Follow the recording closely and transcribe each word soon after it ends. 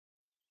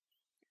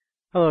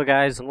Hello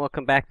guys, and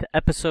welcome back to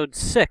episode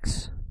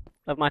 6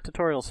 of my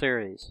tutorial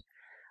series.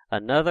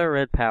 Another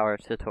red power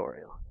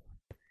tutorial.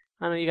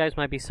 I know you guys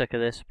might be sick of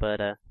this, but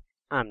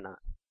I'm not.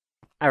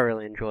 I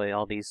really enjoy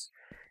all these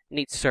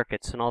neat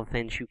circuits and all the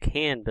things you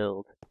can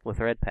build with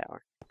red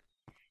power.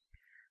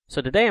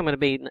 So today I'm going to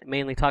be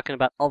mainly talking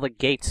about all the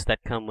gates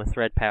that come with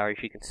red power,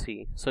 as you can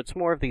see. So it's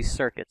more of these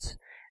circuits,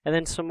 and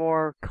then some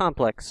more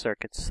complex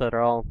circuits that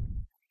are all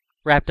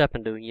wrapped up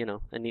into,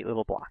 a neat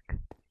little block.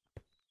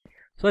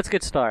 So let's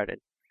get started.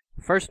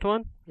 First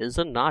one is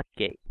a NOT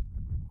gate.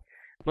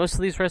 Most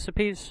of these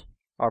recipes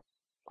are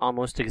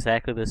almost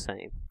exactly the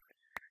same,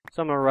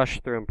 so I'm going to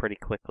rush through them pretty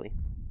quickly.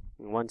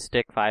 1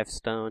 stick, 5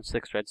 stone,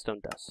 6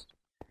 redstone dust.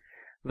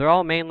 They're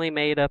all mainly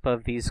made up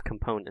of these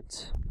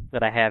components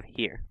that I have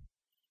here,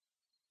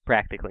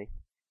 practically.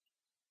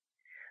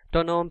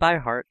 Don't know them by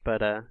heart,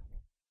 but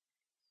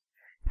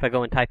if I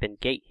go and type in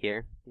gate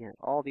here, you have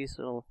all these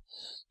little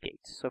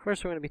gates. So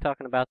first we're going to be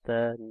talking about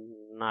the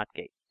NOT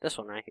gate, this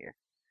one right here.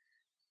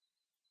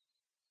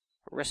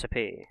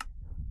 Recipe.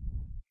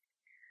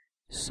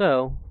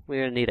 So,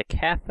 we're going to need a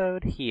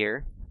cathode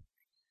here,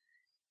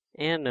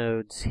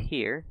 anodes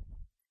here,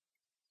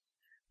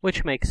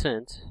 which makes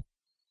sense,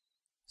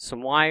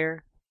 some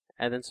wire,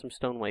 and then some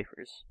stone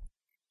wafers.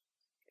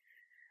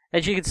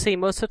 As you can see,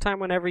 most of the time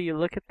whenever you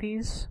look at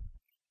these,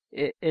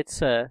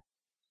 it's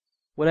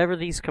whatever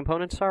these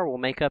components are will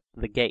make up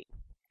the gate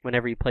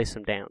whenever you place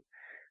them down.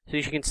 So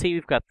as you can see,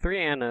 we've got 3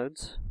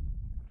 anodes,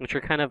 which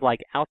are kind of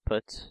like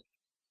outputs.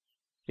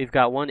 We've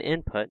got 1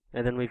 input,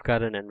 and then we've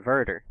got an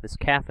inverter, this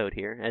cathode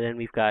here, and then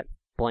we've got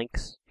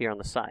blanks here on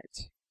the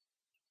sides.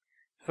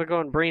 If I go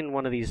and bring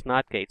one of these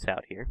NOT gates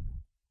out here,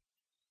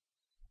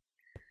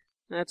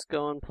 let's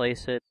go and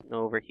place it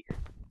over here.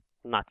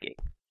 NOT gate.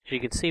 As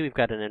you can see, we've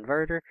got an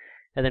inverter,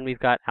 and then we've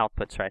got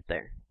outputs right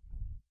there,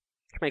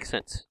 which makes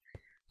sense.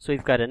 So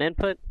we've got an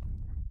input,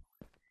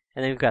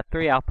 and then we've got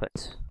 3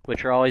 outputs,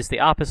 which are always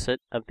the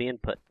opposite of the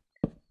input,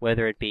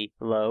 whether it be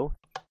low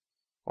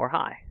or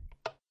high.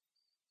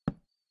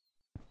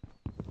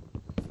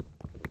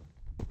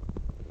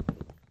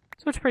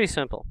 So it's pretty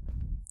simple.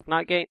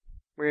 NOT gate,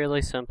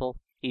 really simple,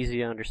 easy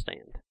to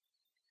understand.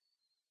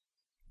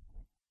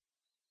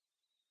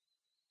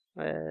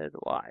 Red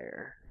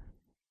wire.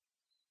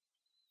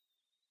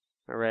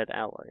 A red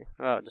alloy.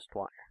 Oh, just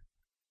wire.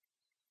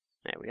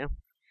 There we go.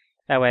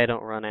 That way I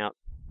don't run out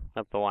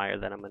of the wire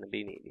that I'm going to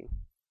be needing.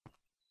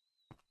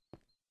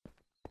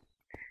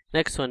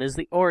 Next one is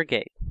the OR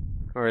gate,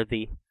 or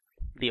the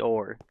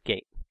OR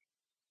gate.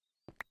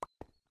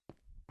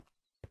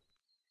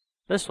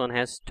 This one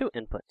has 2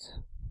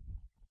 inputs.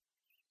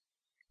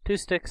 2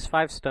 sticks,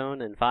 5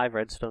 stone, and 5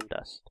 redstone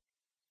dust.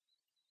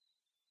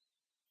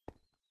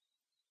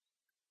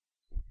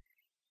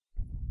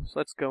 So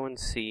let's go and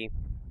see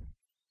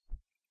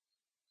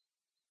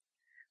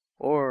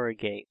OR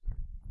gate.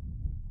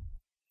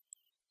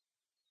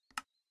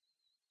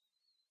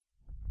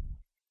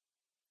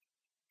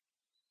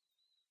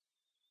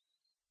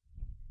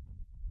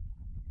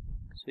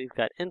 So we've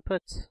got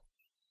inputs,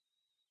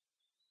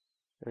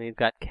 and we've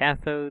got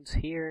cathodes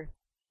here,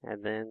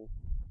 and then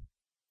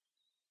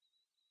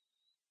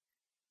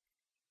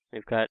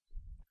we've got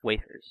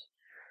wafers.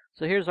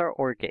 So here's our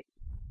OR gate.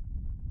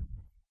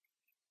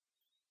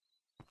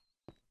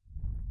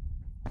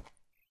 So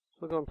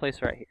we'll go and place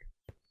it right here.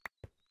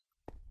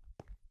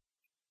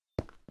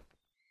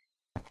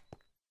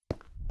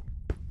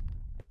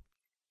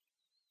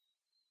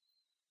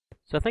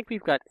 So I think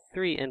we've got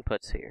 3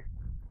 inputs here.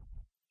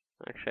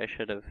 Actually, I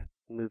should have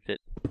moved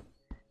it.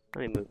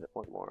 Let me move it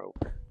one more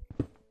over.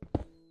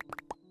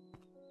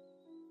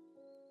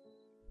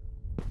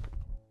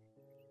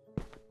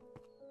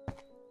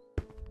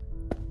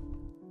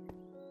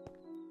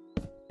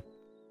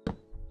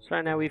 So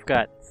right now we've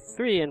got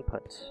 3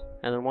 inputs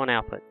and then 1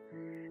 output.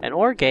 An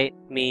OR gate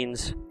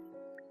means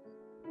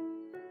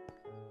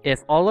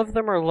if all of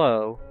them are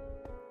low,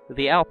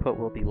 the output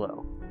will be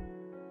low.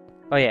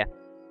 Oh yeah.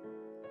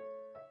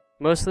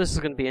 Most of this is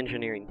going to be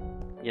engineering,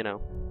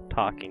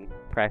 talking,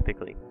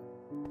 practically.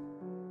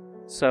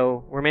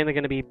 So we're mainly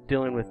going to be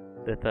dealing with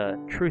the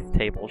truth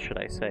table, should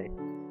I say.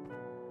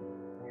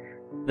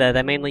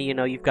 That mainly,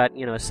 you've got,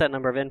 a set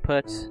number of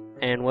inputs,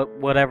 and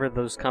whatever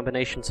those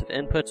combinations of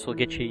inputs will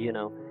get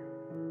you,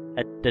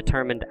 a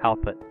determined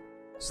output.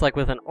 It's like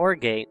with an OR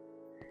gate,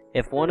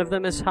 if one of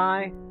them is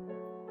high,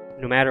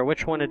 no matter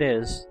which one it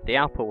is, the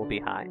output will be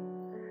high.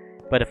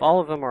 But if all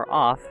of them are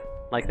off,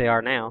 like they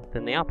are now,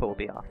 then the output will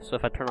be off. So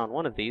if I turn on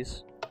one of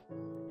these,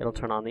 it'll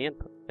turn on the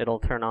input. It'll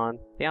turn on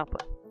the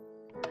output.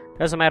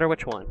 Doesn't matter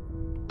which one.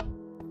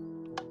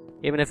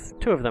 Even if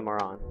 2 of them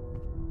are on.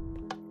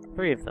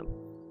 3 of them.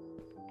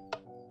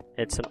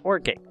 It's an OR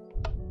gate.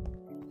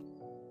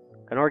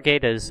 An OR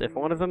gate is, if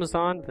one of them is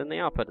on, then the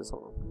output is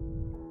on.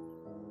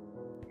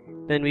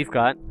 Then we've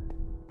got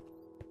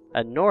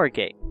a NOR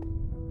gate.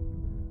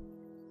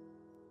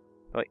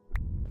 Wait.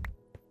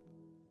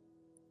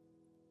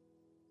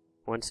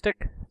 1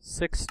 stick,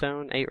 6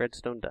 stone, 8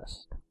 redstone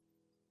dust.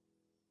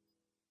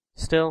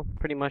 Still,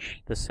 pretty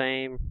much the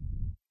same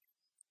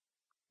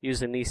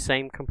using these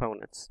same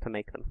components to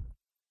make them.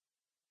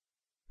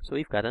 So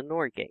we've got a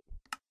NOR gate.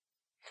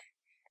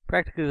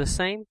 Practically the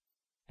same,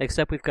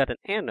 except we've got an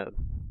anode,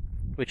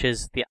 which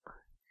is the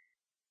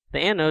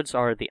anodes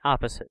are the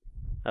opposite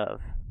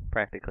of,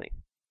 practically.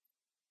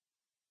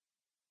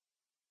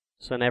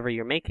 So whenever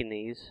you're making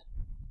these,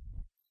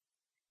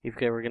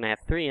 we're going to have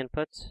 3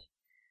 inputs,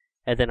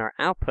 and then our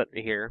output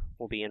here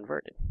will be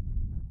inverted.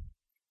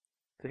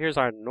 So here's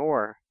our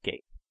NOR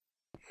gate.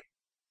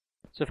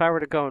 So if I were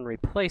to go and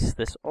replace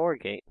this OR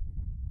gate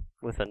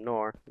with a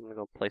NOR, I'm going to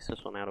go place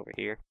this one out over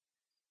here.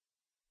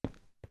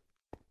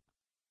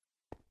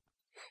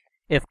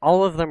 If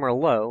all of them are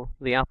low,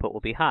 the output will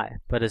be high.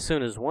 But as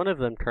soon as one of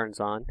them turns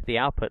on, the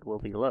output will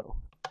be low.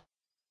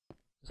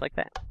 Just like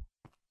that.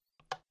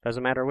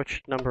 Doesn't matter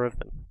which number of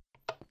them.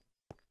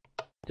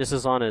 Just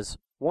as long as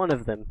one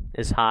of them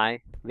is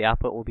high, the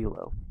output will be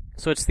low.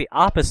 So it's the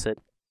opposite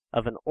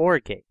of an OR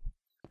gate.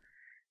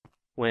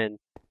 When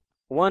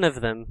one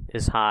of them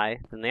is high,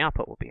 then the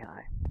output will be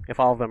high. If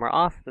all of them are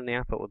off, then the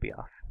output will be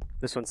off.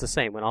 This one's the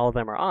same. When all of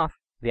them are off,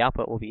 the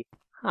output will be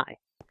high.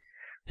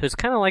 So it's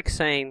kind of like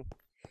saying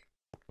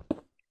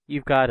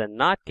you've got a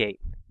NOT gate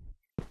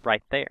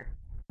right there.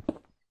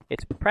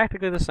 It's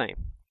practically the same.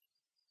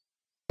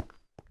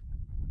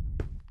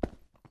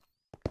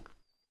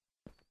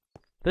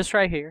 This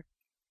right here,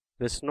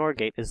 this NOR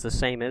gate, is the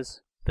same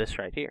as this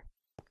right here.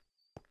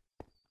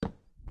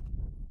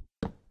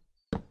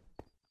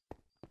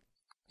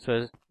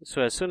 So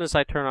as soon as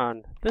I turn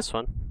on this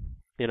one,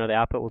 the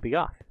output will be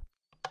off.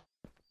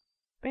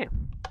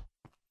 Bam.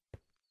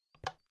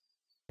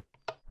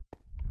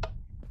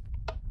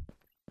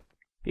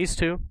 These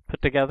two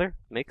put together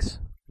makes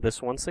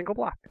this one single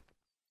block.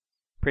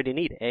 Pretty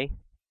neat, eh?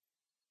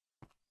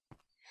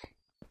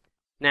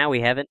 Now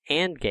we have an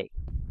AND gate.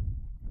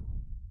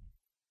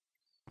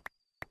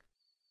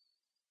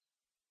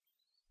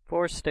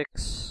 4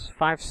 sticks,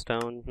 5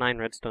 stone, 9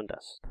 redstone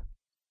dust.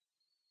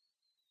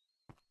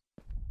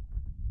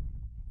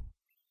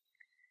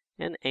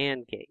 An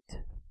AND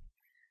gate.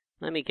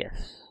 Let me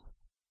guess.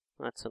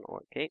 That's an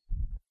OR gate.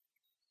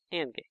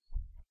 AND gate.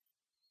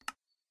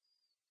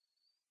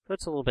 So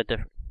it's a little bit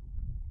different.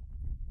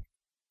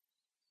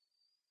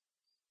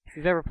 If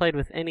you've ever played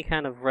with any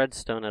kind of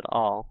redstone at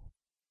all,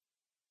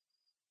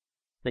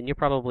 then you're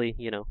probably,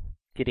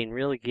 getting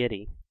really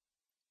giddy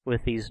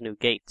with these new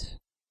gates.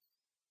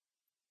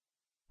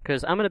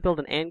 Because I'm going to build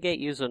an AND gate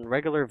using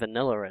regular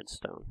vanilla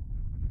redstone,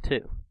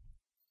 too.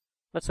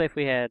 Let's say if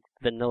we had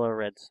vanilla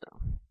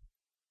redstone.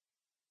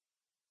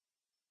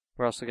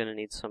 We're also going to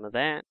need some of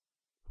that.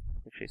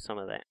 Actually, some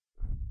of that.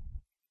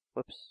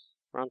 Whoops.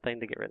 Wrong thing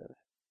to get rid of.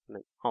 I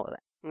meant all of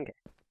that. Okay.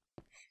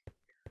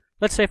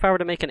 Let's say if I were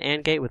to make an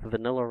AND gate with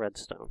vanilla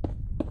redstone.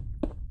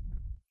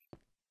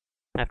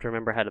 I have to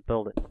remember how to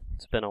build it.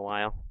 It's been a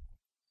while.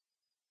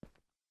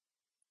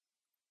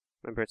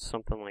 Remember, it's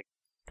something like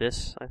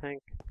this, I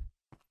think.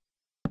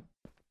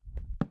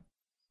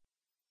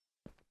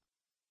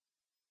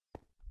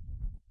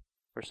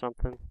 Or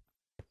something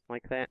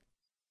like that.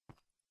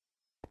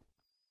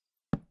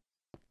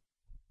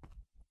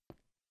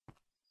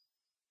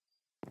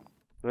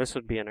 This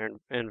would be an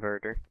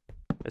inverter.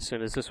 As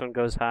soon as this one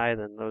goes high,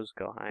 then those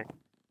go high.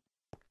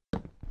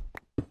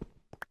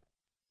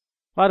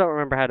 Well, I don't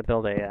remember how to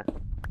build a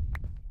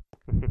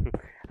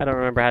I don't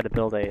remember how to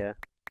build a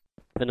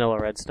vanilla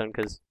redstone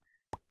because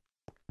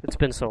it's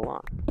been so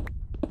long.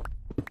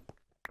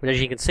 But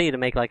as you can see, to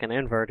make like an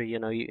inverter,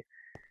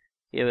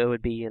 it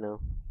would be,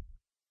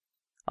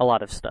 a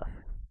lot of stuff.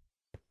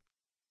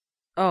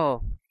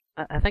 Oh,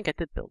 I think I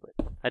did build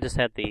it. I just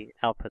had the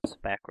outputs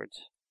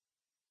backwards.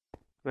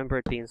 Remember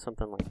it being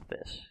something like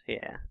this.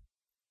 Yeah.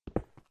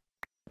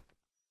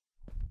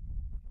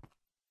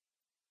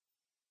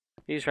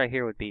 These right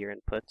here would be your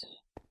inputs.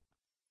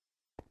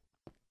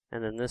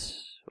 And then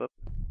this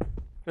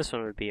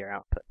one would be your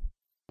output.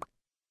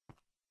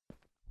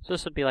 So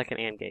this would be like an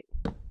AND gate.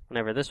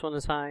 Whenever this one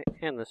is high,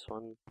 and this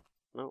one,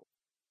 no.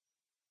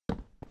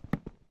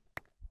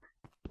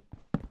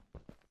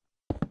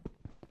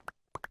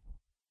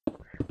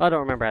 I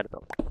don't remember how to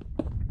build it.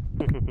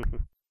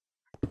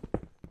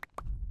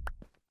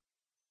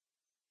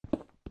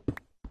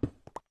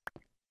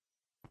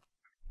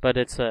 But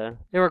it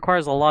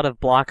requires a lot of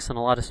blocks and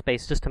a lot of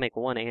space just to make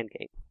one AND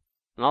gate.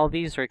 And all of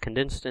these are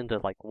condensed into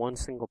like one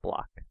single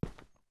block.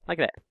 Like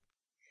that.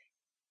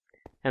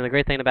 And the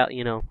great thing about,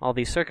 all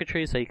these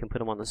circuitries is that you can put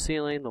them on the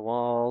ceiling, the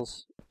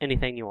walls,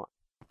 anything you want.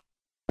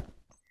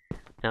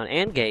 Now an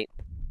AND gate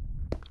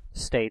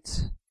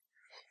states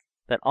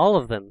that all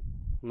of them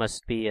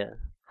must be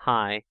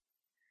high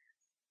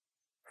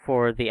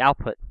for the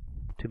output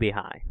to be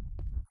high.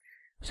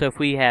 So if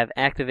we have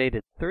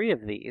activated 3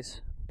 of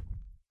these,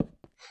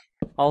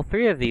 all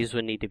 3 of these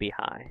would need to be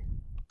high.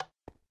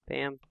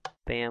 Bam,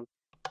 bam,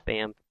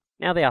 bam.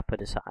 Now the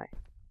output is high.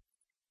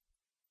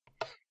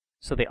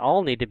 So they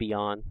all need to be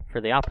on for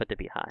the output to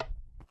be high.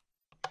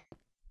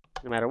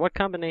 No matter what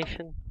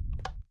combination,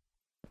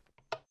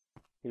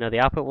 the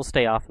output will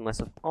stay off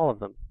unless all of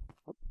them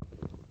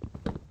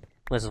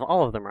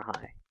are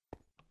high.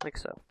 like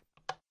so.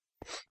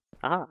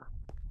 Ah.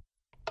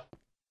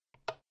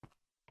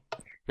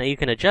 Now you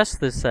can adjust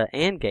this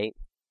AND gate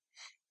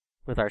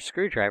with our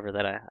screwdriver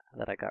that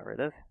I got rid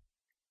of.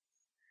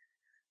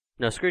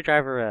 No,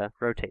 screwdriver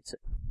rotates it.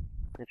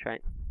 That's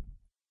right.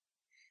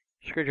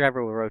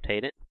 Screwdriver will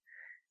rotate it.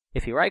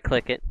 If you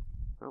right-click it,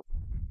 oh,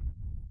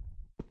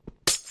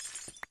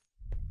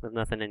 with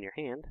nothing in your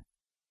hand,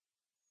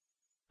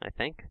 I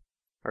think,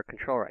 or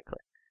control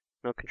right-click.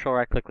 No, control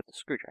right-click with the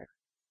screwdriver.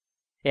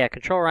 Yeah,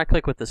 control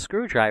right-click with the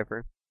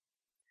screwdriver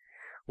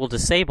will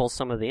disable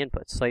some of the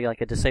inputs. So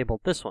like it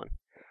disabled this one.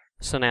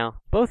 So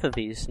now both of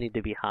these need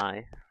to be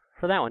high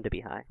for that one to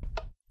be high.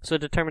 So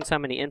it determines how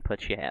many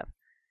inputs you have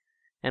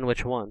and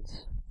which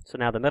ones. So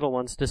now the middle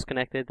one's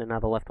disconnected and now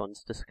the left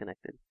one's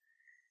disconnected.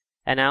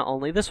 And now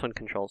only this one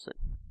controls it.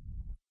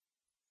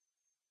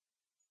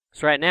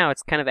 So right now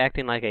it's kind of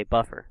acting like a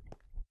buffer.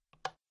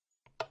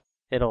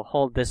 It'll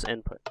hold this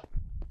input.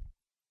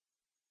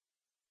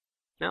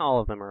 Now all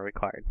of them are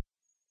required.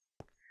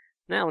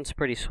 That one's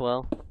pretty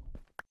swell.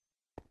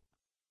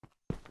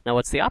 Now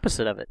what's the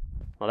opposite of it?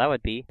 Well, that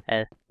would be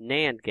a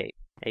NAND gate,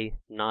 a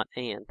not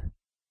AND.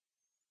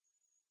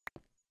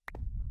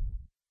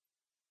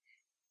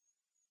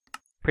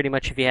 Pretty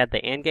much if you had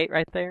the AND gate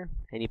right there,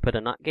 and you put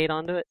a NOT gate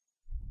onto it,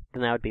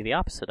 then that would be the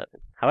opposite of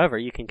it. However,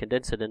 you can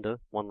condense it into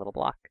one little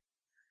block.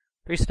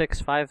 3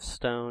 sticks, 5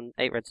 stone,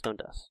 8 redstone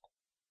dust.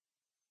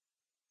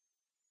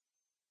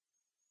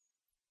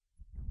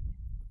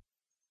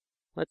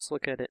 Let's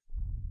look at it.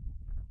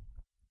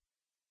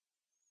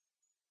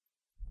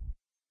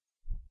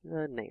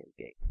 The NAND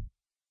gate.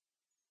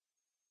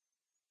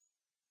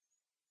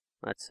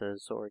 That's a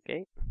XOR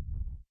gate.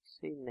 Let's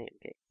see, NAND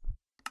gate.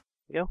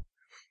 There we go.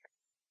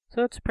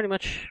 So it's pretty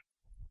much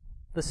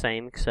the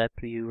same,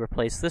 except you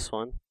replace this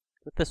one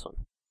with this one.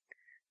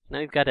 Now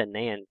you've got a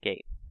NAND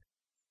gate.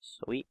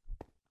 Sweet.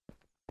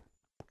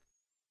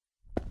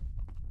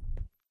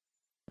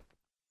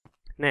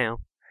 Now,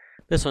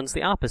 this one's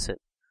the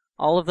opposite.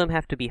 All of them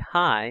have to be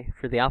high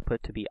for the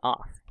output to be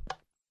off.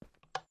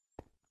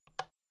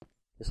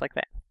 Just like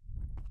that.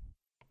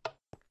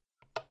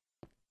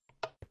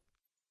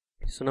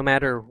 So no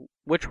matter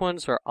which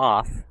ones are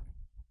off,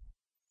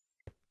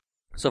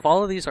 so if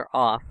all of these are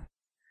off,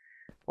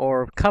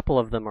 or a couple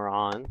of them are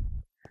on,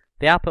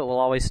 the output will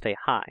always stay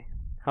high.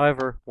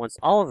 However, once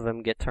all of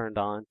them get turned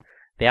on,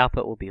 the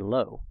output will be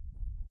low.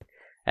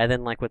 And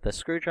then like with the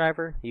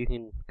screwdriver, you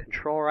can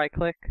control right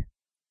click,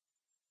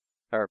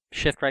 or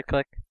shift right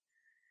click,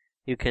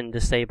 you can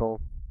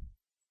disable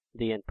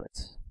the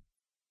inputs.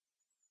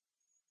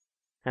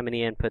 How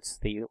many inputs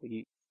that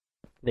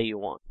you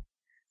want.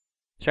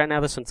 So right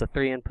now this one's a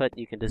 3 input.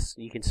 You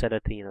can set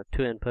it to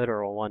 2 input or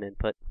a 1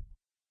 input.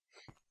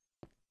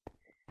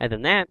 And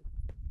then that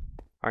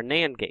are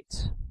NAND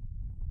gates.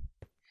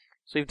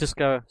 So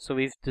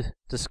we've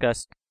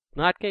discussed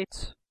NOT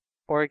gates,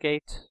 OR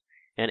gates,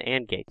 and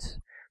AND gates.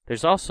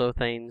 There's also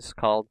things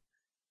called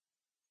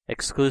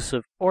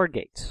exclusive OR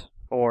gates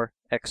or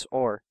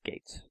XOR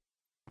gates.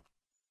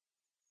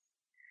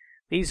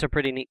 These are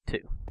pretty neat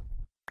too.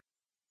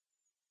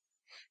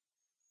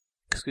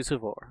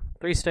 Exclusive OR.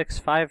 3 sticks,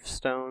 5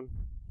 stone,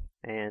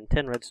 and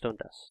 10 redstone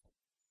dust.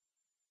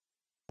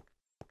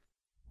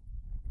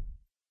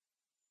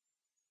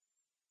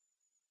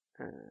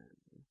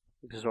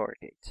 XOR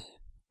gate.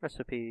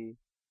 Recipe,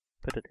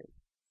 put it in.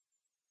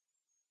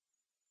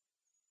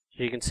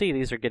 So you can see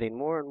these are getting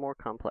more and more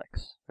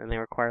complex, and they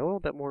require a little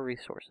bit more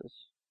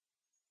resources.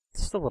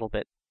 Just a little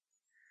bit.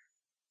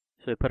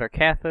 So we put our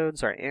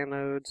cathodes, our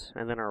anodes,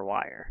 and then our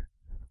wire.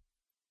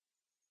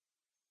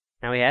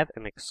 Now we have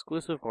an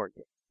exclusive OR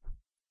gate.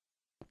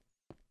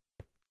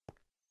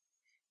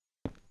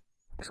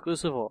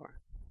 Exclusive OR.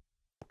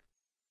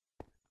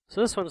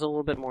 So this one's a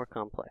little bit more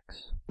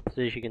complex.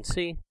 So as you can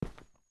see,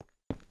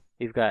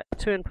 you've got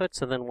 2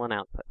 inputs and then 1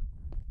 output.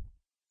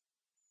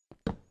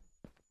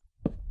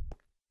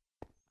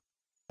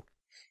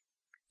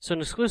 So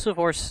an exclusive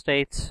OR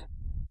states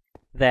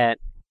that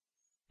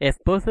if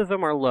both of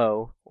them are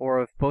low,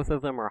 or if both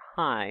of them are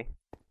high,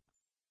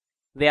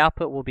 the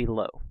output will be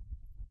low.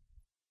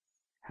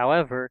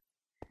 However,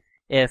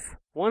 if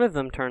one of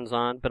them turns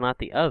on but not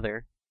the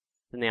other,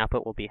 then the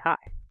output will be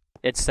high.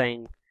 It's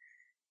saying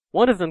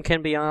one of them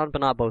can be on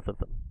but not both of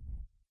them,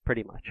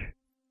 pretty much,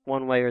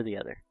 one way or the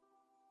other.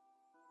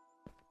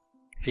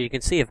 So you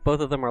can see if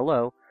both of them are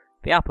low,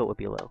 the output would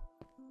be low.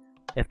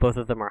 If both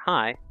of them are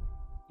high,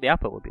 the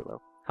output would be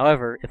low.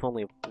 However, if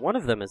only one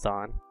of them is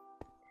on,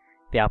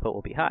 the output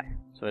will be high.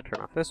 So I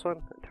turn off this one,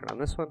 and turn on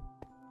this one.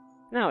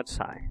 Now it's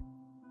high.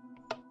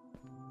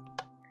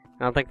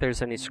 I don't think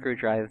there's any screw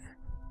drive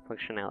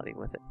functionality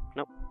with it.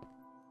 Nope.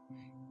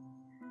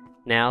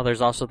 Now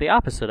there's also the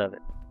opposite of it.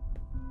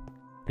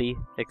 The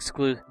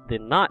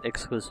not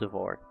exclusive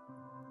OR.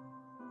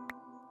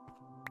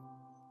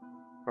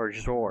 Or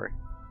XOR.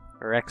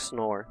 Or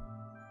XNOR.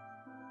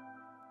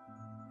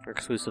 Or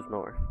exclusive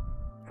NOR.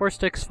 4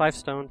 sticks, 5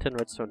 stone, 10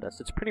 redstone dust.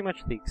 It's pretty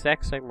much the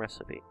exact same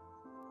recipe.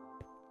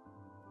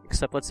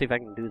 Except let's see if I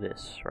can do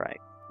this right.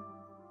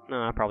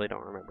 No, I probably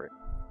don't remember it.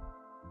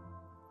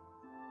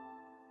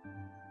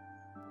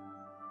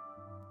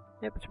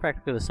 Yep, it's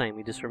practically the same.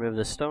 We just remove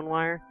the stone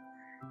wire,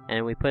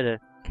 and we put a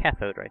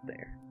cathode right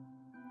there.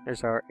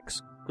 There's our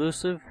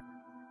exclusive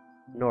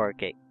NOR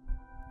gate.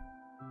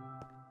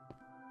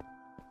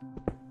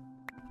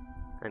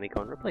 Let me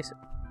go and replace it.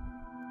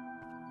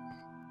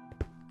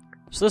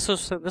 So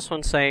this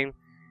one's saying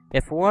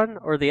if one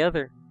of the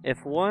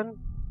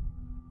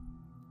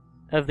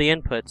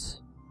inputs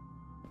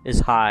is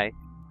high,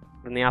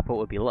 then the output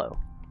would be low.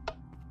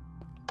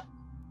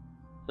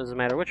 Doesn't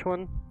matter which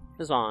one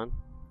is on,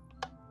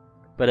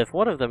 but if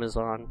one of them is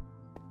on,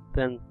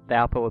 then the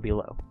output will be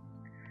low.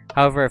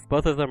 However, if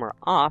both of them are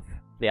off,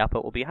 the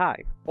output will be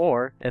high.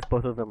 Or, if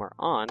both of them are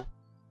on,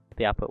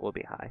 the output will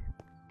be high.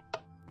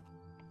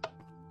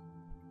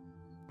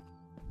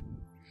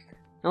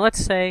 Now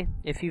let's say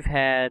if you've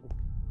had,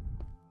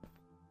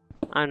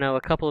 I don't know,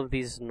 a couple of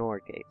these NOR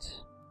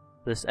gates.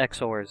 This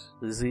XORs,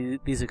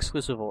 these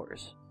exclusive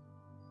ORs.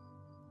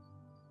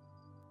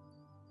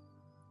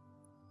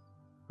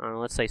 I don't know,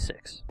 let's say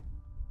 6.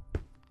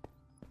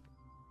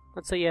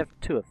 Let's say you have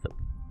 2 of them.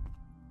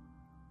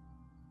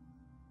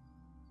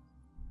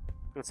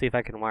 Let's see if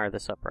I can wire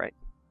this up right.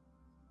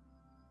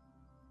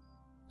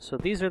 So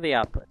these are the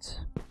outputs.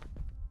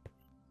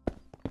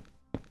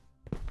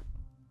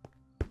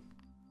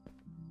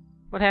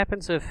 What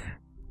happens if,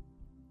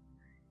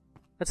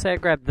 let's say I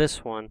grab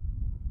this one.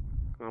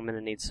 I'm going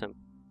to need some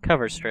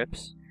cover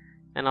strips,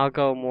 and I'll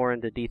go more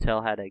into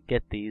detail how to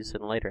get these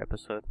in a later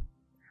episode,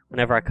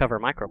 whenever I cover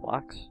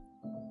microblocks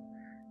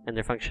and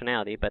their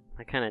functionality, but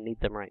I kind of need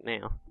them right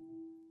now.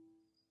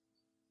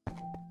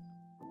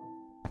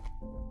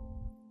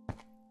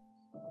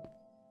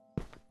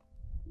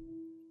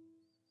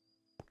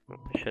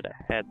 I should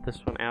have had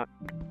this one out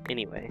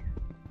anyway.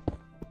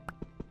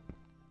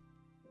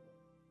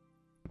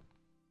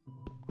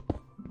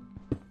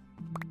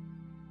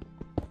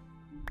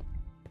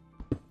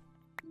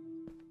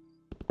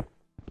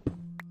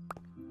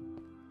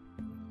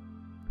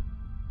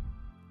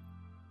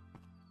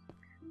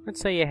 Let's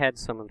say you had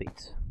some of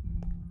these.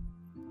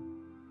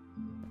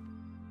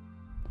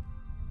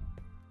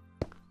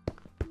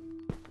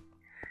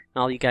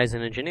 All you guys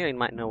in engineering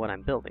might know what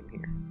I'm building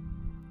here.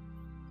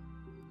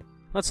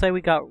 Let's say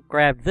we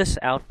grab this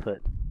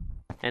output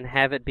and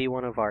have it be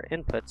one of our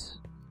inputs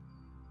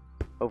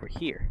over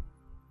here.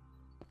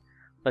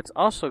 Let's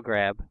also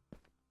grab,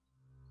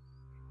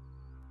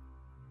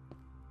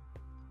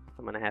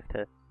 I'm going to have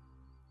to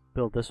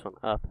build this one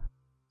up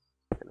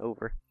and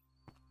over.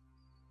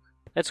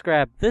 Let's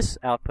grab this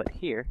output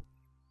here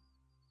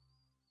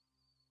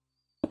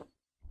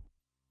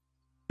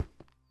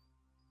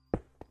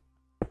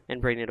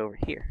and bring it over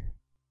here.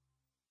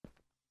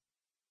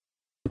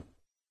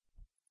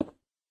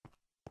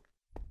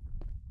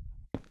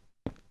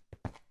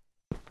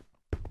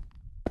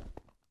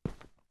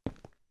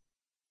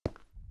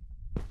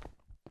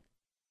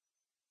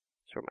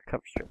 That's where my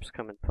cover strips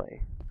come in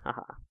play.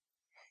 Haha.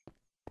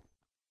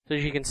 So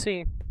as you can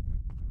see,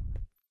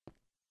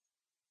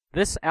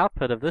 this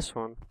output of this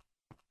one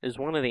is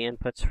one of the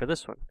inputs for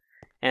this one,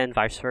 and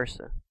vice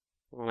versa.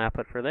 One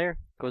output for there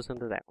goes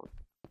into that one.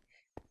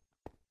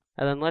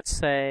 And then let's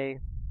say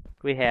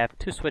we have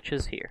 2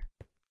 switches here.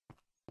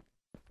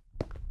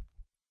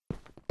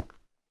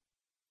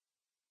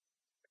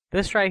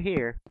 This right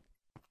here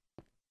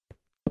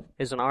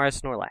is an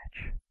RS NOR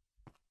latch.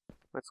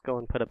 Let's go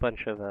and put a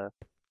bunch of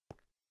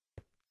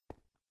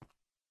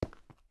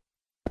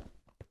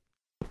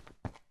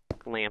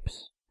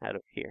lamps out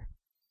of here.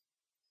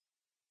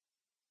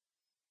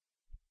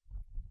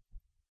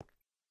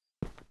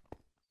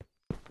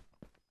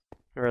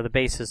 Or the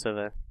basis of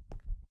a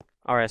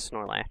RS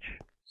NOR latch.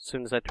 As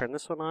soon as I turn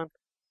this one on,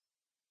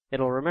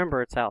 it'll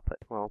remember its output.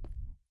 Well,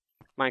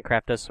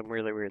 Minecraft does some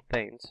really weird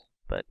things,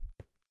 but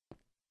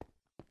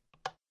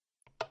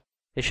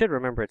it should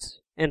remember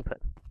its input,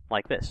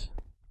 like this.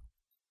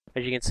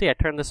 As you can see, I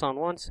turned this on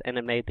once, and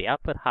it made the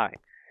output high.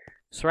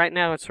 So right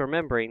now it's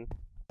remembering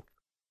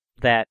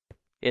that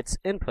its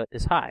input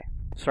is high.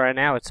 So right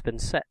now it's been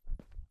set.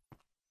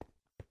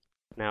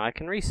 Now I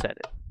can reset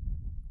it.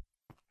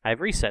 I've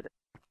reset it.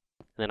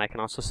 And then I can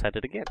also set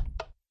it again.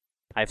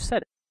 I've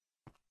set it.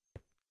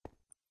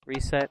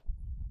 Reset.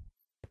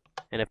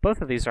 And if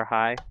both of these are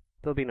high,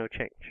 there'll be no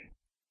change.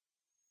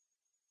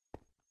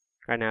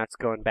 Right now it's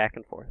going back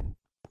and forth.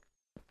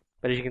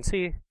 But as you can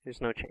see,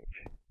 there's no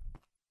change.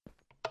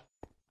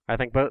 I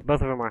think both of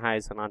them are high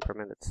as a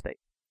non-permitted state.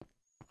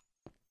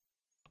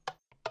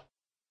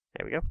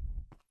 There we go.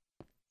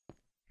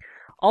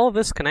 All of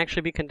this can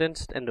actually be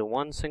condensed into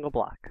one single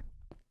block,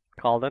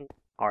 called an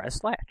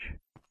RS latch.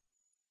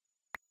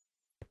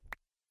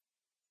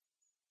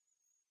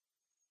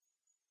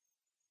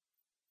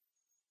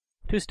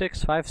 Two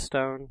sticks, 5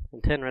 stone,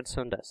 and 10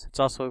 redstone dust. It's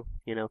also,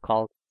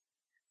 called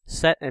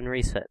set and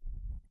reset,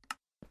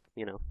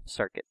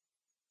 circuit.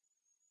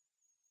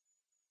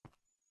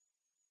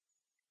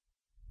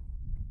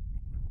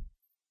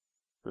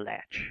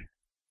 Latch.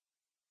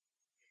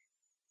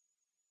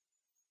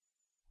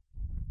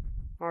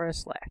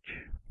 RS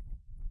latch.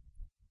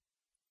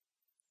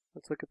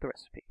 Let's look at the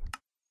recipe.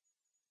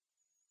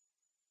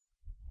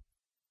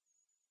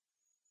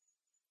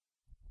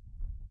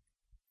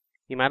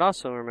 You might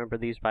also remember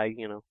these by,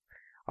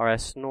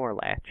 RS NOR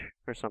latch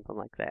or something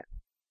like that.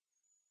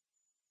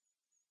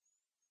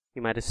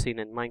 You might have seen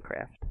in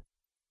Minecraft.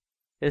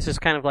 This is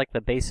kind of like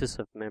the basis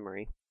of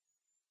memory.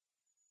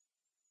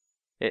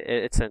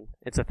 It's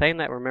a thing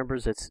that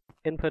remembers its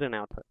input and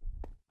output.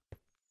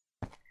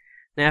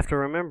 Now I have to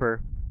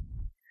remember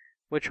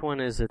which one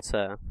is its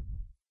so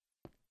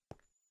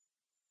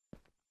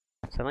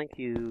I think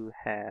you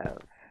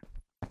have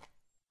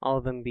all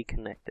of them be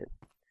connected.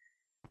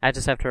 I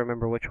just have to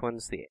remember which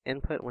one's the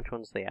input and which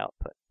one's the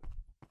output.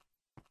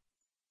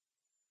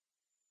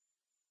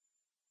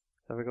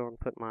 So we go and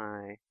put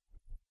my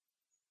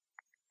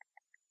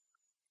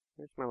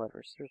There's my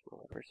levers. I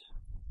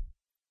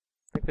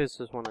think this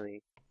is one of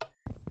the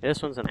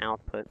this one's an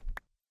output.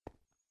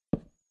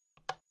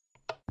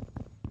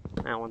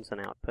 That one's an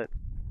output.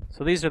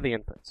 So these are the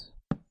inputs.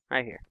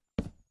 Right here.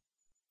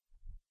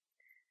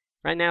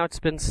 Right now it's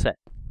been set.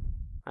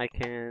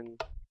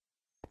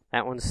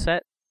 That one's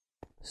set,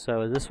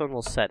 so this one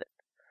will set it.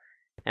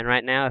 And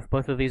right now, if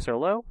both of these are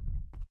low,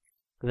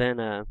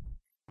 then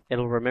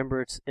it'll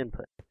remember its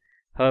input.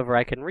 However,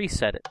 I can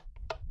reset it.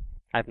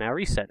 I've now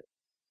reset it.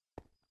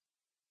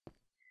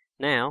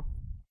 Now,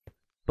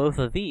 both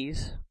of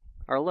these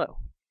are low.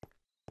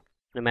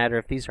 No matter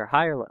if these are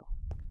high or low.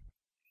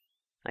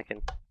 I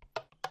can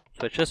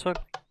switch this one.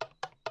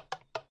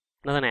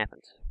 Nothing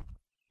happens.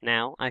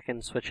 Now, I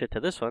can switch it to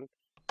this one,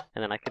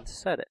 and then I can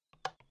set it.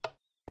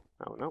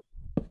 Oh, no.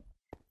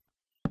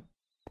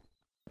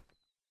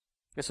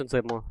 This one's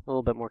a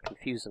little bit more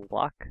confusing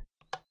block.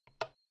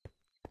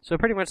 So it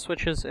pretty much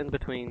switches in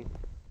between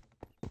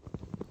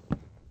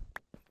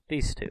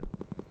these two.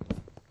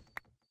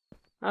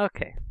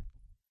 Okay.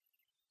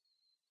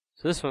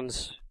 So this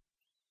one's...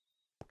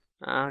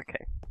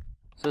 Okay.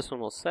 So this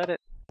one will set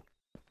it,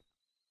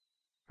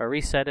 or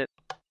reset it,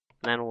 and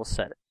then we'll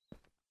set it.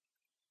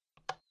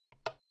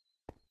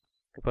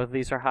 If both of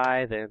these are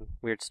high, then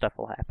weird stuff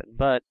will happen,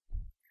 but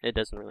it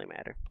doesn't really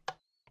matter.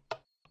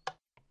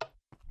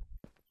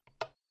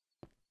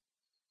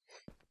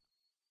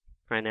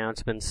 Right now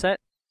it's been set,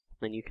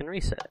 then you can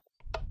reset it.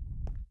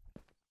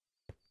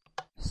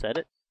 Set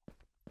it,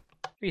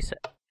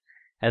 reset.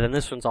 And then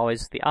this one's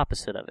always the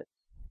opposite of it.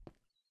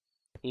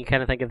 You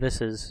kind of think of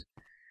this as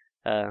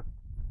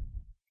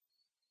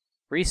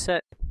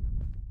reset,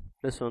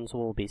 this one's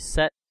will be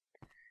set,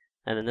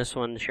 and then this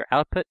one's your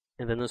output,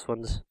 and then this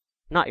one's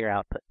not your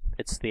output.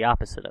 It's the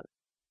opposite of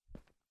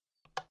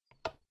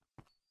it.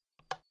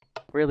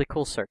 Really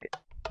cool circuit.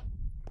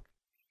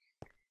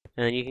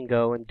 And then you can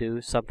go and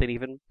do something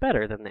even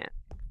better than that,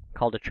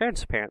 called a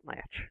transparent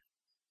latch.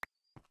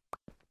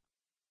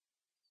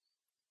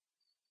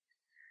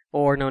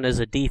 Or known as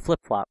a D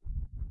flip-flop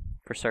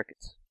for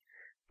circuits.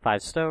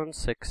 5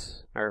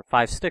 sticks,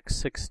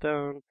 6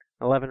 stone,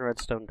 11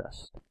 redstone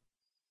dust.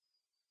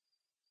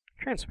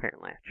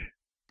 Transparent latch.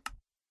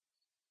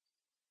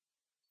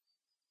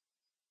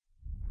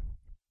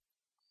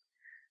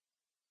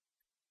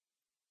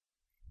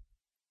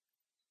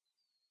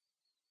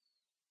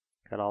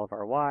 Got all of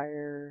our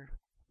wire,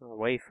 our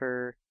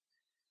wafer,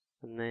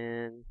 and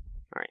then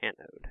our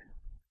anode.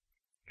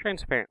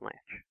 Transparent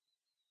latch.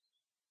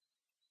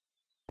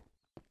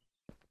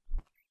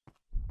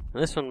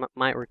 Now this one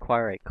might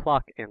require a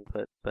clock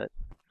input, but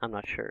I'm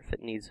not sure if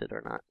it needs it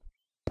or not.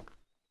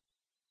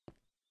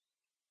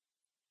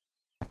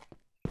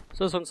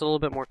 So this one's a little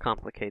bit more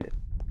complicated.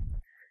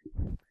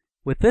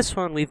 With this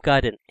one, we've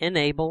got an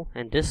enable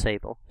and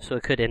disable. So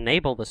it could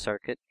enable the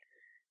circuit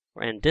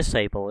and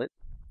disable it.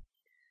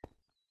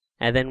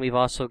 And then we've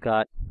also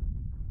got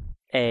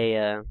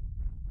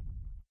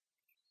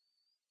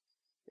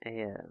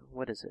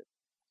what is it?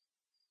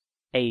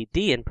 A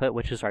D input,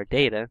 which is our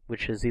data,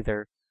 which is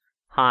either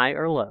high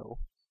or low.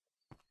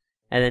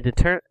 And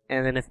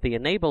then if the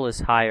enable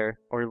is higher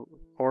or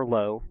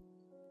low,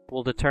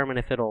 we'll determine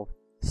if it'll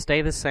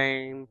stay the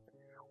same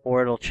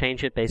or it'll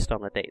change it based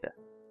on the data.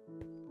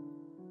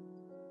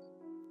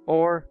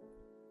 Or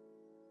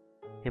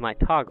it might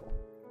toggle.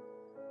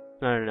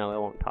 No, it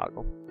won't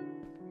toggle.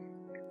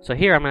 So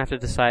here I'm going to have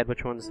to decide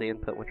which one's the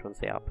input, which one's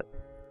the output.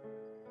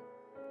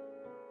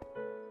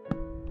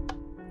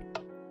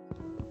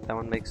 That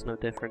one makes no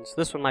difference.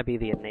 This one might be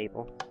the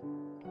enable.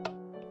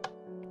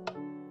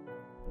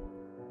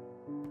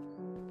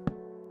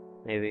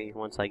 Maybe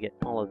once I get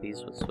all of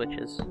these with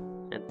switches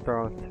and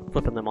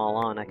flipping them all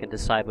on, I can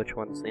decide which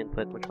one's the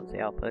input, which one's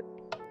the output.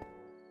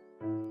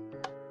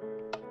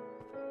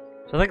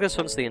 So I think this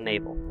one's the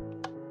enable.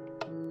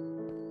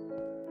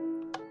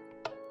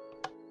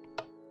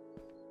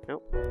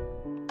 Nope.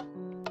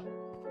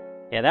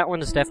 Yeah, that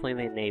one is definitely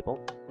the enable.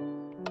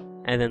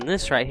 And then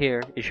this right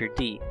here is your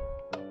D.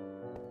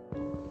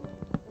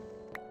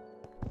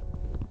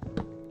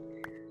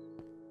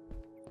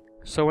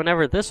 So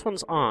whenever this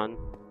one's on,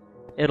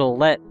 it'll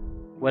let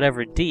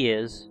whatever D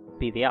is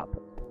be the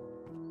output.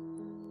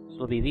 So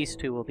it'll be these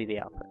two will be the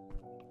output.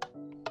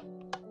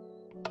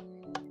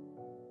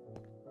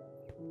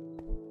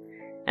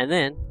 And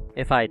then,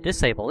 if I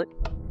disable it,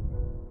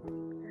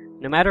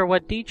 no matter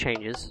what D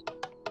changes,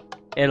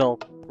 it'll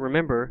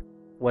remember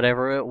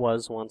whatever it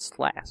was once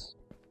last.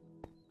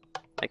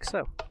 Like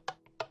so.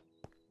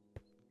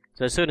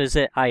 So as soon as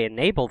I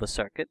enable the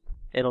circuit,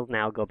 it'll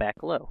now go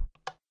back low.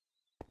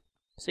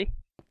 See?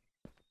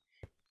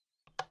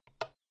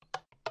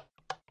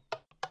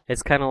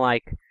 It's kind of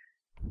like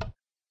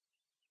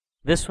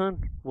this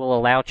one will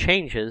allow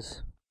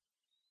changes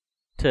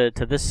to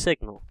this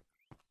signal,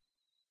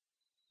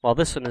 while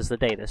this one is the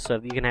data. So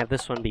if you can have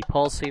this one be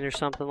pulsing or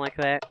something like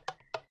that,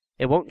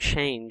 it won't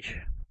change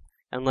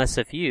unless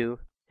if you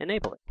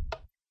enable it.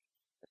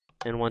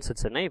 And once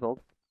it's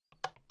enabled,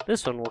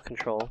 this one will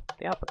control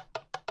the output,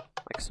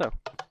 like so.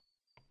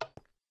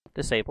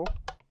 Disable,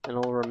 and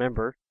it'll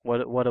remember what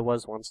it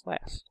was once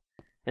last,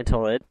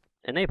 until it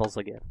enables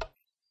again.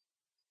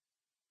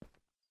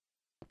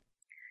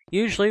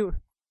 Usually,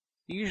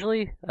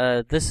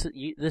 this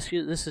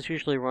is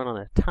usually run on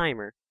a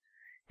timer,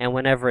 and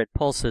whenever it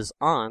pulses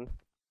on,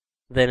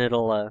 then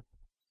it'll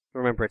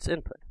remember its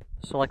input.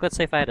 So, like, let's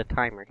say if I had a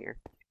timer here.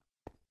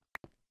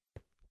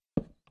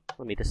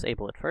 Let me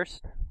disable it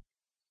first.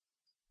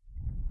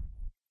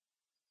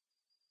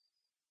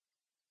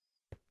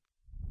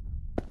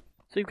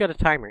 So you've got a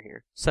timer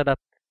here, set up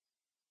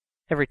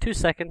every 2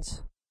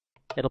 seconds,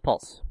 it'll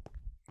pulse.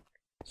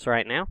 So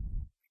right now,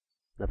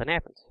 nothing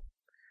happens.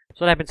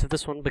 So what happens if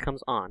this one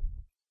becomes on?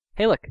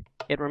 Hey look,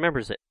 it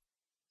remembers it.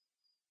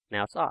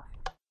 Now it's off.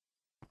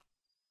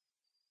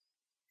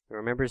 It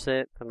remembers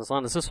it, and as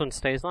long as this one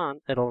stays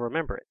on, it'll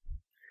remember it.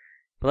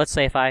 But let's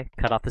say if I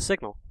cut off the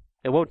signal,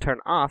 it won't turn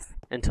off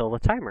until the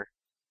timer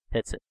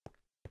hits it.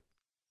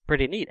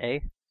 Pretty neat, eh?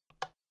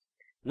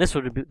 And this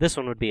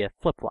one would be a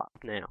flip-flop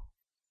now,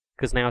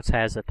 because now it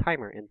has a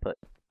timer input,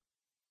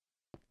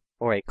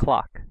 or a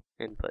clock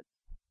input.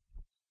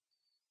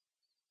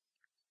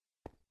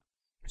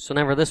 So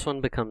whenever this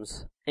one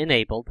becomes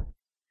enabled,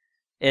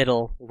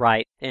 it'll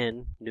write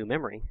in new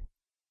memory,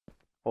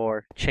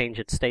 or change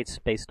its states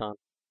based on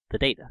the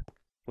data,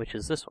 which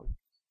is this one.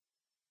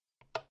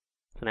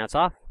 So now it's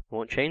off, it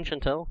won't change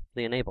until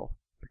the enable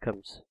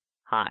becomes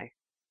high.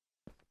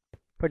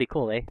 Pretty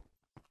cool, eh?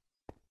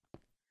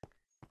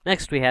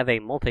 Next we have a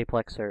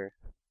multiplexer.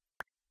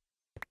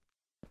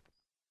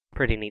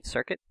 Pretty neat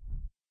circuit.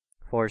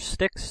 4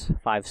 sticks,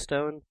 5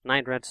 stone,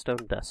 9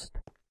 redstone dust.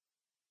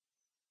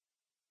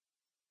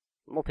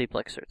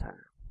 Multiplexer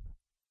time.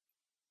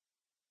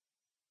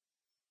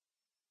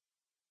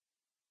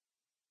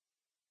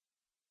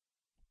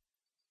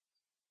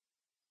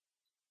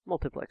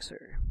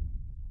 Multiplexer.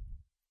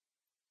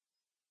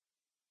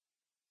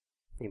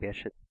 Maybe I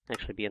should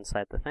actually be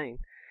inside the thing.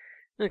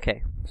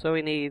 Okay, so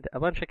we need a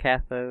bunch of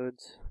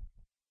cathodes,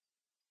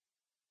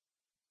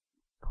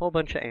 a whole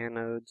bunch of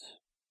anodes,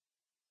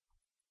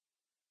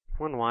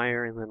 1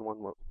 wire, and then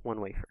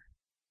one wafer.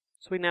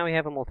 So now we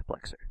have a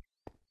multiplexer.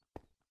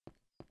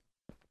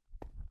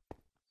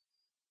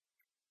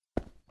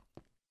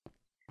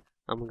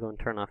 I'm going to go and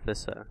turn off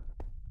this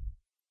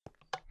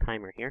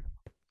timer here.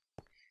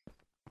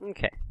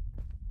 Okay.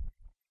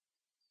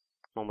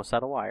 Almost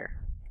out of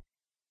wire.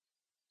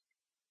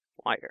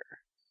 Wire.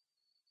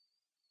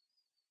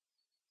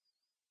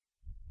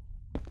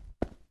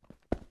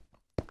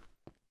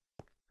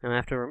 And I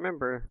have to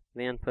remember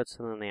the inputs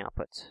and then the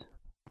outputs.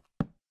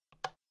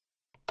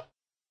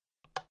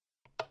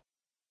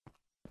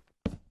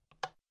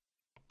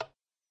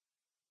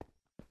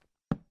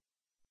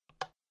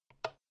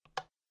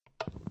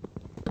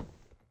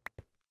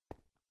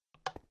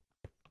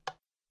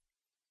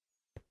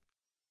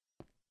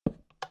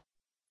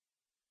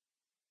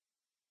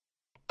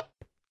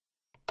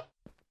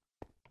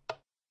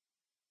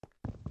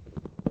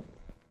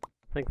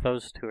 I think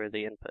those two are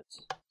the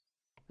inputs.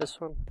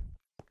 This one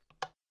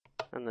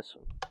and this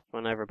one.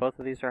 Whenever both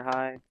of these are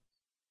high,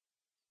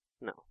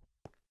 no.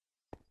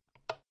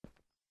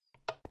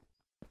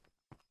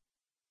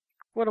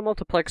 What a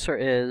multiplexer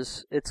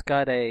is, it's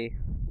got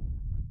inputs.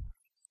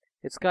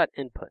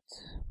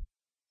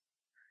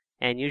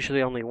 And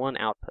usually only one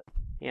output.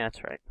 Yeah,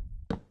 that's right.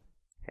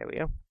 Here we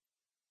go.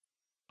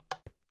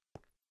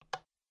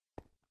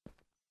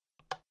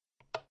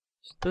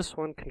 So this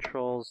one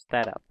controls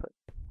that output.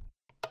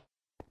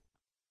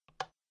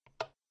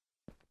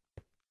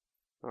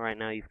 Alright,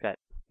 now you've got,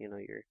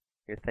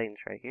 your things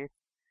right here.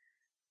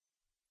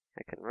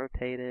 I can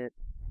rotate it.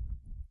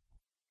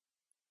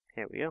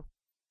 Here we go.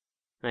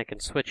 And I can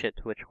switch it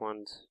to which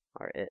ones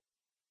are it.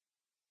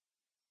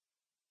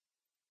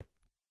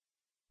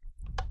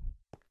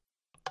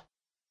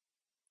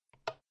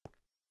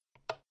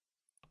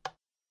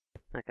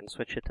 I can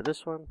switch it to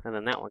this one, and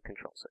then that one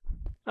controls it.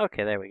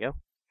 Okay, there we go.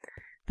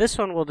 This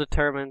one will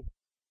determine,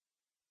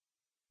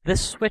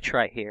 this switch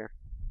right here,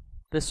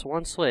 this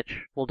one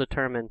switch will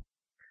determine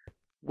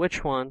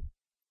which one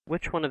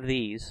of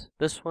these,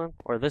 this one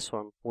or this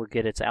one, will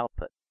get its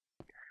output.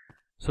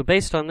 So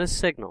based on this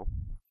signal,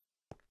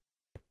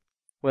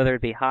 whether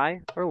it be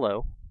high or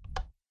low,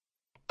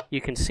 you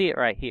can see it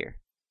right here.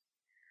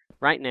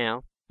 Right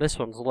now, this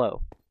one's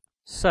low.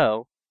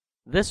 So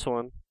this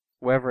one,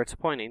 wherever it's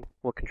pointing,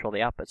 will control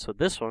the output. So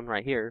this one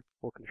right here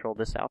will control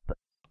this output.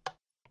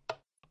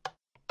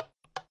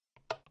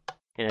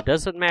 And it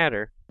doesn't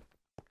matter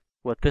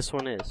what this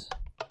one is.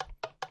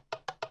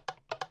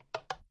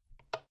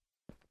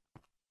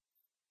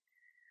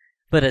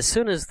 But as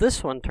soon as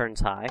this one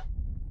turns high,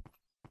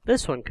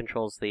 this one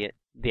controls the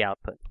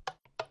output.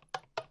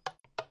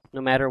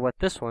 No matter what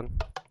this one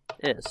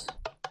is.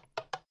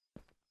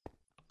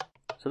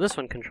 So this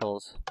one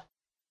controls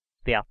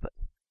the output.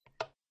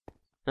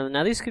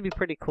 Now these could be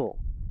pretty cool.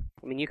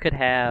 I mean, you could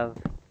have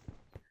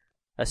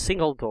a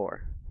single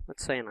door.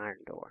 Let's say an iron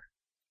door.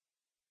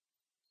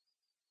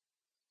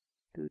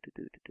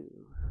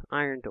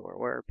 Iron door,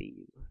 where be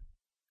you?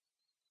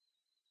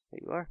 There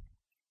you are.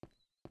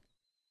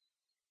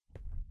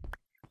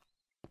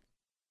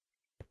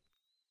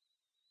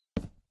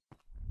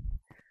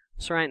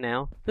 So right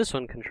now, this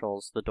one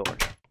controls the door.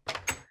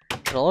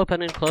 It'll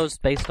open and close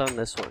based on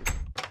this one.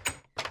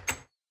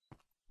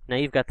 Now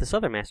you've got this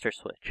other master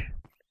switch.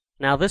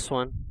 Now this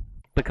one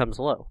becomes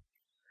low.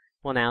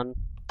 Well, now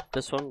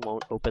this one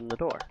won't open the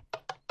door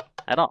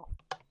at all.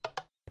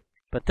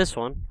 But this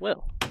one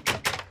will.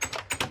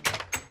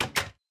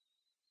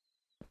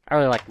 I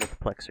really like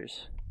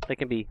multiplexers. They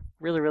can be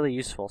really, really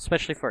useful,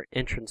 especially for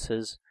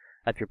entrances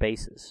of your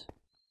bases.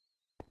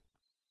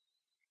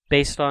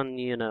 Based on,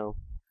 you know,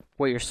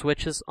 what your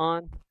switch is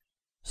on.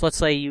 So let's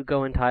say you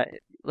go into,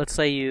 let's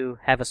say you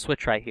have a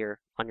switch right here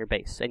on your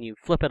base and you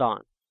flip it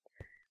on.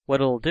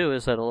 What it'll do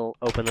is it'll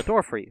open the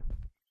door for you.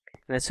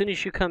 And as soon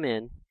as you come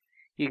in,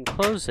 you can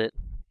close it,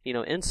 you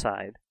know,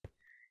 inside,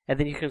 and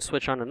then you can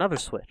switch on another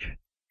switch.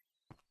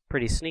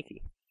 Pretty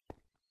sneaky.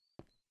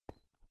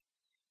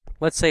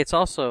 Let's say it's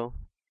also,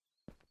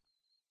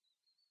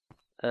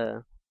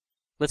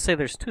 let's say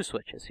there's two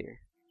switches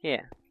here.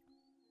 Yeah.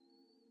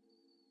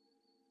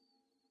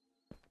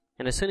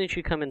 And as soon as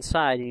you come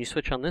inside and you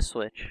switch on this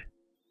switch,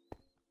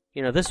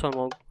 you know, this one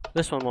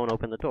won't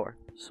open the door.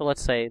 So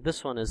let's say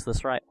this one is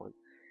this right one.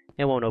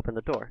 It won't open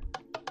the door.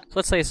 So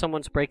let's say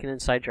someone's breaking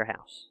inside your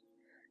house.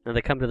 And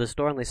they come to this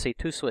door and they see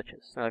two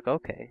switches. They're like,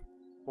 okay,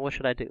 well, what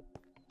should I do?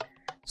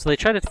 So they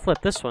try to flip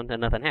this one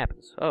and nothing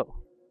happens. Oh,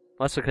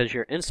 well, that's because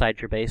you're inside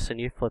your base and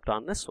you flipped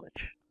on this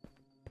switch.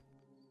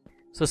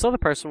 So this other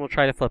person will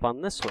try to flip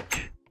on this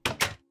switch.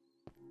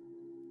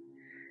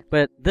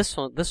 But this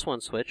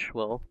one switch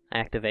will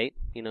activate,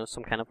 you know,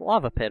 some kind of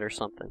lava pit or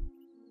something.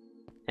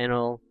 And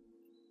it'll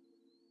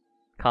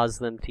cause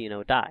them to, you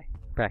know, die,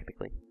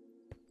 practically.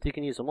 So you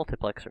can use a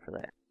multiplexer for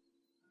that.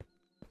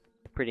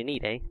 Pretty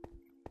neat, eh?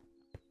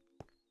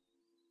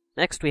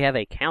 Next we have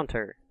a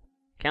counter.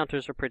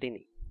 Counters are pretty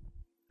neat.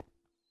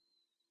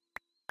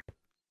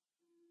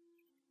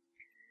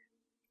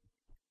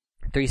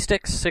 Three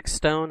sticks, 6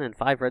 stone, and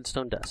 5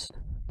 redstone dust.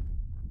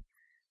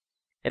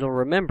 It'll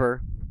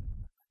remember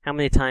how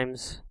many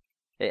times,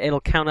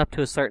 it'll count up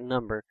to a certain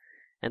number,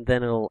 and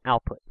then it'll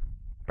output,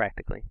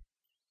 practically.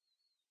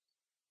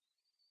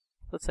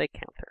 Let's say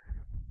counter.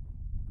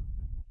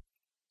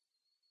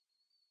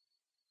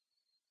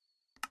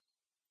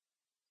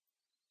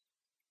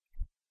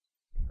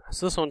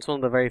 So this one's one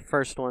of the very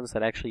first ones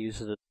that actually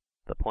uses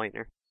the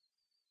pointer.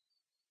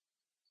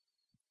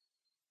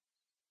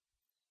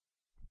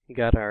 You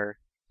got our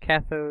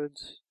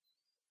cathodes,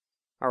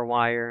 our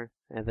wire,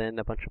 and then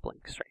a bunch of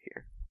blinks right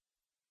here.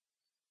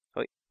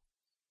 Oh,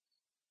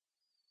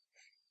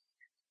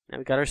 now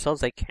we got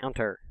ourselves a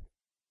counter.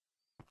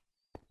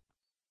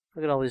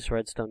 Look at all these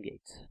redstone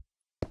gates.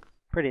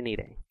 Pretty neat,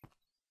 eh?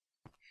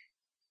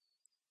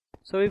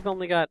 So we've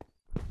got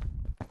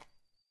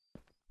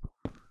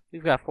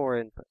 4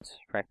 inputs,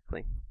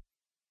 practically.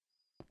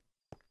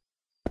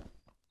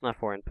 Not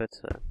 4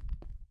 inputs,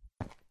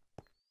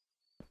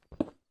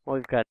 well,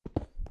 I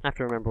have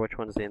to remember which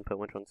one's the input,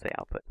 which one's the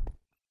output.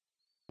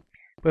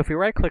 But if we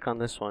right-click on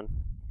this one,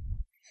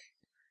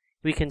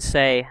 we can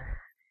say,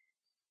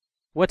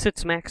 what's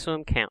its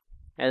maximum count?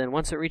 And then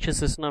once it reaches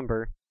this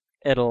number,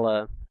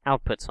 it'll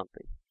output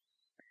something.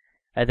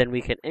 And then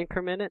we can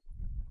increment it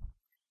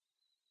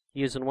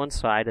using one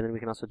side, and then we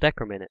can also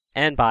decrement it,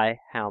 and by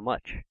how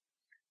much.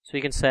 So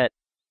we can set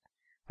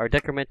our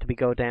decrement to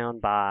go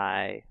down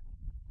by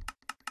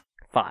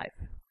 5,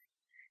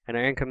 and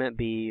our increment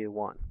be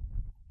 1.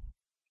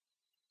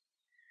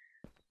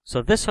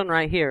 So this one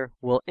right here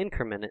will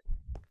increment it,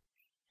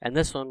 and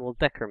this one will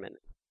decrement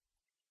it.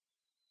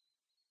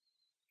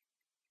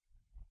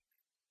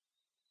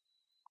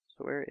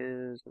 So where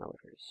is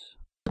Mellifers?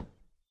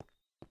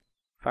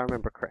 If I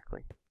remember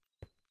correctly.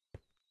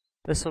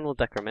 This one will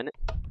decrement it.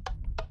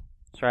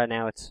 So right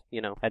now it's,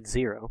 you know, at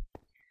 0.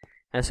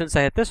 And as soon as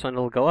I hit this one,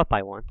 it'll go up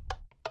by 1.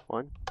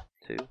 1,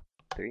 2,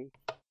 3,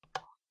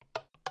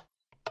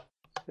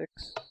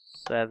 6,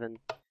 7,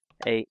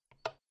 8,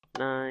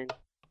 9,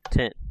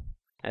 10.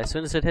 As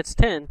soon as it hits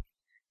 10,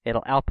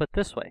 it'll output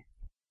this way.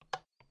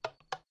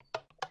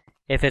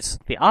 If it's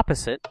the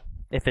opposite,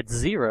 if it's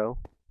 0,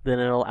 then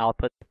it'll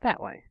output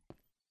that way.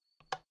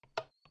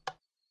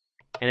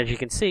 And as you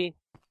can see,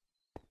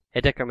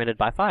 it decremented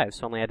by 5,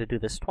 so I only had to do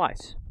this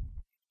twice.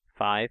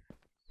 5,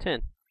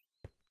 10.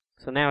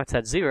 So now it's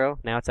at 0,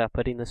 now it's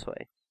outputting this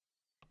way.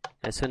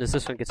 As soon as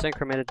this one gets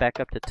incremented back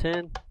up to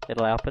 10,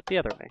 it'll output the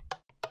other way.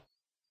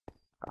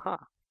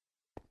 Aha.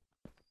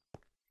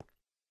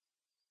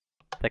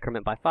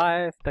 Decrement by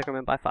 5,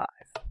 decrement by 5.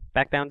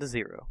 Back down to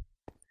 0.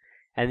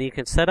 And then you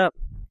can set up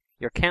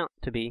your count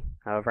to be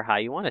however high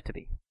you want it to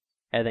be.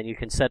 And then you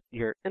can set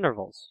your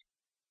intervals,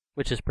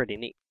 which is pretty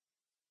neat.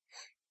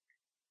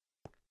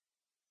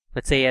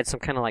 Let's say you had some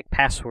kind of like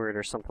password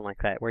or something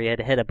like that, where you had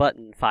to hit a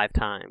button 5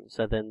 times,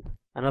 and then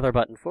another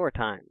button 4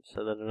 times,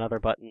 and then another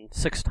button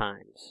 6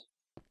 times.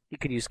 You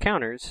could use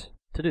counters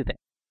to do that.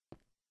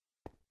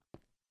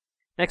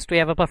 Next we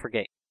have a buffer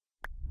gate.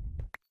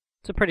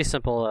 It's a pretty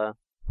simple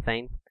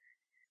thing.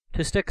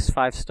 2 sticks,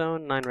 5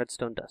 stone, 9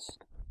 redstone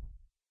dust.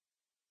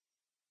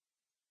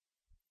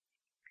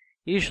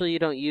 Usually you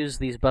don't use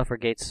these buffer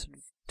gates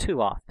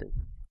too often.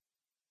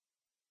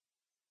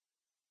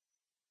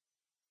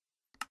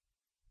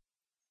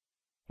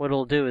 What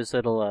it'll do is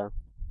it'll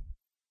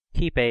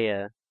keep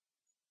a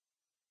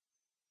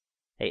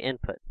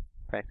input,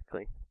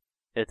 practically.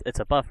 It's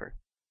a buffer,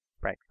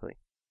 practically.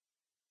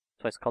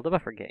 So it's called a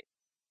buffer gate.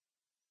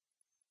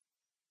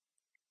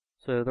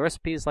 So the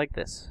recipe is like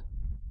this.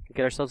 We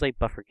get ourselves a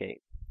buffer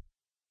gate.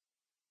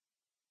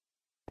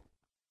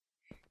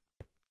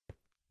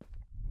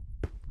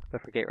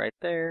 Buffer gate right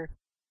there.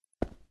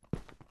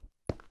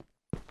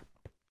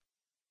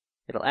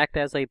 It'll act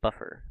as a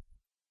buffer.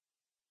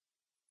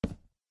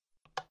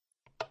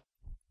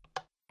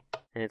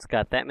 And it's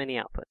got that many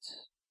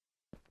outputs.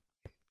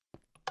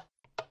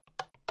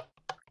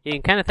 You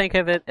can kind of think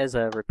of it as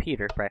a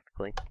repeater,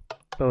 practically,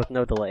 but with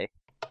no delay.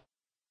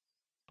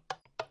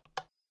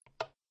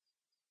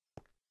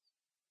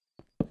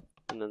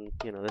 And then,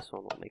 you know, this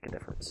one won't make a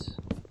difference.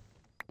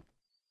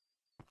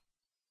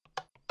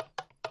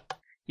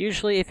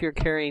 Usually if you're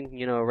carrying,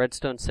 you know, a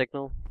redstone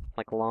signal,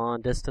 like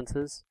long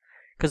distances,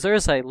 because there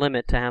is a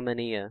limit to how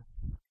many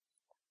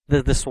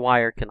this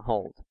wire can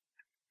hold.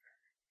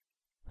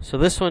 So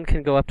this one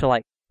can go up to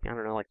like, I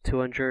don't know, like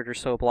 200 or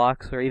so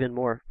blocks, or even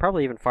more,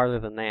 probably even farther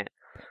than that.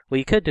 What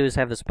you could do is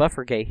have this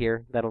buffer gate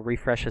here that'll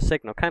refresh a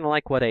signal, kind of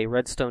like what a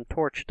redstone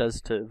torch does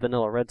to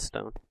vanilla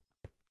redstone.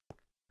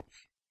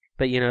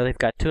 But, you know, they've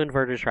got 2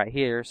 inverters right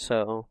here,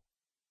 so,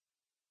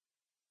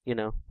 you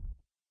know,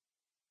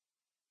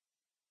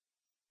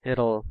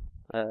 it'll,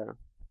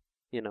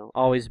 you know,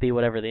 always be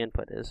whatever the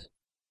input is.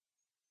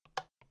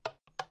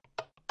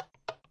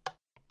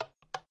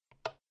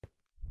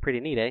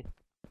 Pretty neat, eh?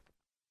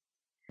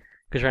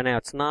 Because right now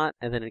it's not,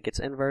 and then it gets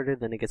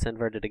inverted, then it gets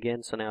inverted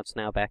again, so now it's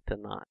now back to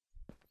not.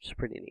 Which is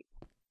pretty neat.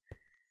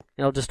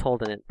 It'll just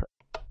hold an input.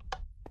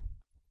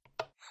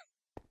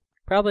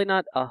 Probably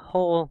not a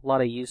whole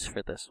lot of use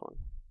for this one.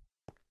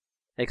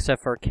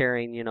 Except for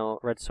carrying, you know,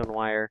 redstone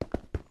wire,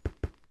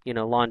 you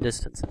know, long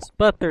distances.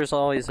 But there's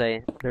always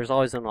an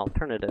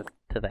alternative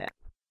to that.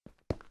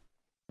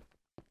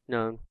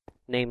 No,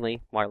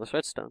 namely wireless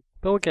redstone.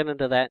 But we'll get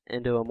into that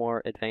into a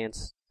more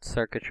advanced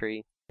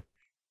circuitry,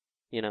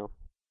 you know,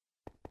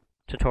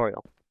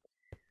 tutorial.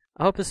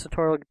 I hope this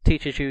tutorial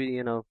teaches you,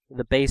 you know,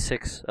 the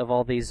basics of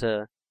all these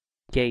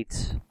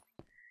gates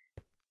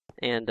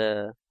and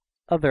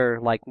other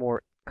like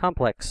more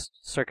complex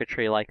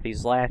circuitry like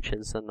these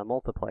latches and the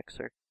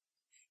multiplexer.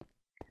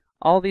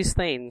 All these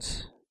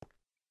things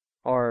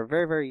are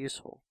very, very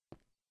useful,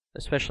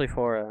 especially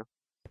for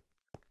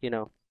you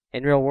know,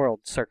 in real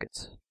world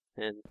circuits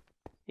and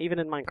even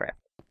in Minecraft.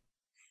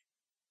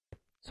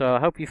 So I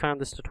hope you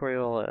found this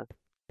tutorial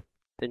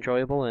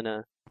enjoyable,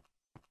 and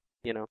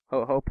you know,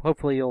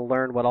 hopefully you'll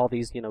learn what all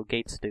these, you know,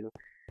 gates do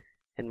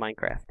in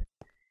Minecraft.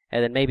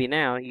 And then maybe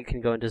now you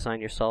can go and design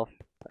yourself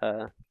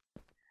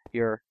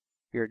your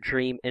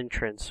dream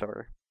entrance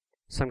or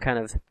some kind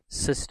of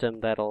system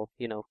that'll,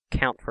 you know,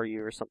 count for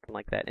you or something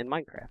like that in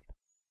Minecraft.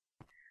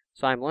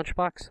 So I'm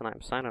Lunchbox, and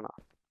I'm signing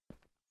off.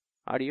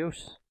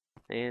 Adios,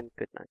 and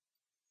good night.